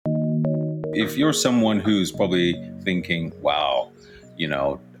If you're someone who's probably thinking, wow,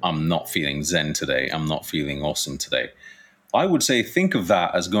 I'm not feeling zen today, I'm not feeling awesome today, I would say think of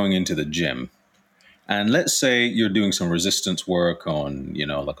that as going into the gym. And let's say you're doing some resistance work on,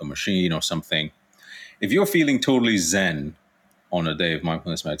 like a machine or something. If you're feeling totally zen on a day of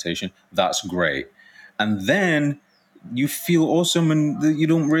mindfulness meditation, that's great. And then you feel awesome and you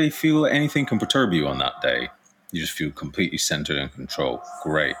don't really feel anything can perturb you on that day. You just feel completely centered and control.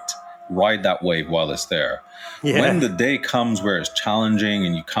 Great. Ride that wave while it's there. When Yeah. the day comes where it's challenging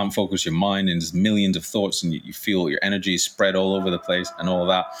and you can't focus your mind and there's millions of thoughts and you feel your energy is spread all over the place and all of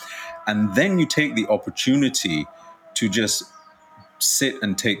that, and then you take the opportunity to just sit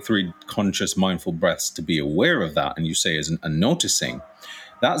and take 3 conscious mindful breaths to be aware of that, and you say as a noticing,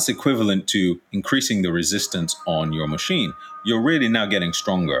 that's equivalent to increasing the resistance on your machine. You're really now getting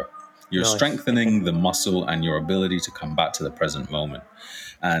stronger. You're Nice. strengthening the muscle and your ability to come back to the present moment.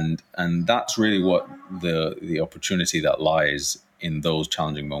 And that's really what the opportunity that lies in those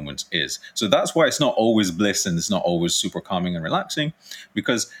challenging moments is. So that's why it's not always bliss and it's not always super calming and relaxing,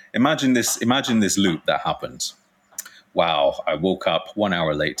 because imagine this loop that happens. Wow, I woke up 1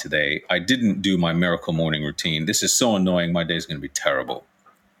 hour late today. I didn't do my miracle morning routine. This is so annoying. My day's going to be terrible.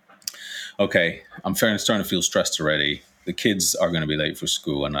 Okay, I'm starting to feel stressed already. The kids are going to be late for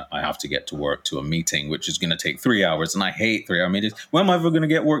school, and I have to get to work to a meeting, which is going to take 3 hours. And I hate 3 hour meetings. When am I ever going to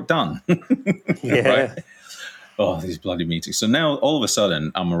get work done? Right? Yeah. Oh, these bloody meetings. So now all of a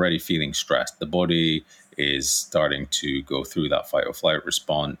sudden, I'm already feeling stressed. The body is starting to go through that fight or flight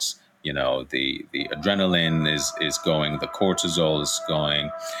response. The adrenaline is going, the cortisol is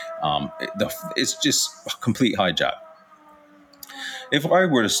going. It's just a complete hijack. If I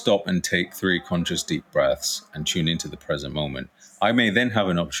were to stop and take 3 conscious deep breaths and tune into the present moment, I may then have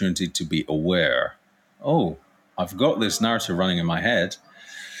an opportunity to be aware. Oh, I've got this narrative running in my head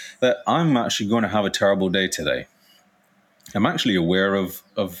that I'm actually going to have a terrible day today. I'm actually aware of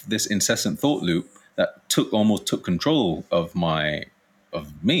this incessant thought loop that almost took control of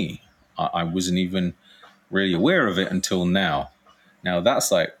me. I wasn't even really aware of it until now. Now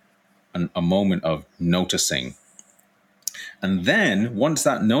that's like a moment of noticing. And then once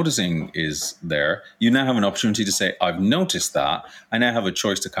that noticing is there, you now have an opportunity to say, I've noticed that. I now have a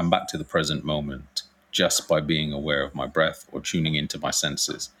choice to come back to the present moment just by being aware of my breath or tuning into my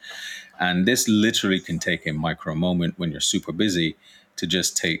senses. And this literally can take a micro moment when you're super busy to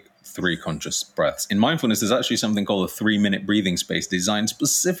just take 3 conscious breaths. In mindfulness, there's actually something called a 3-minute breathing space designed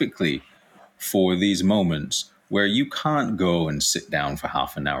specifically for these moments where you can't go and sit down for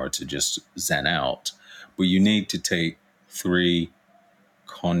half an hour to just zen out, but you need to take 3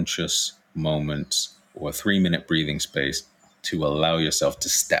 conscious moments or a 3-minute breathing space to allow yourself to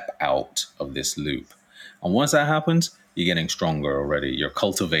step out of this loop. And once that happens, you're getting stronger already. You're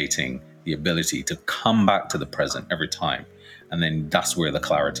cultivating the ability to come back to the present every time. And then that's where the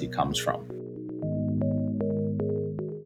clarity comes from.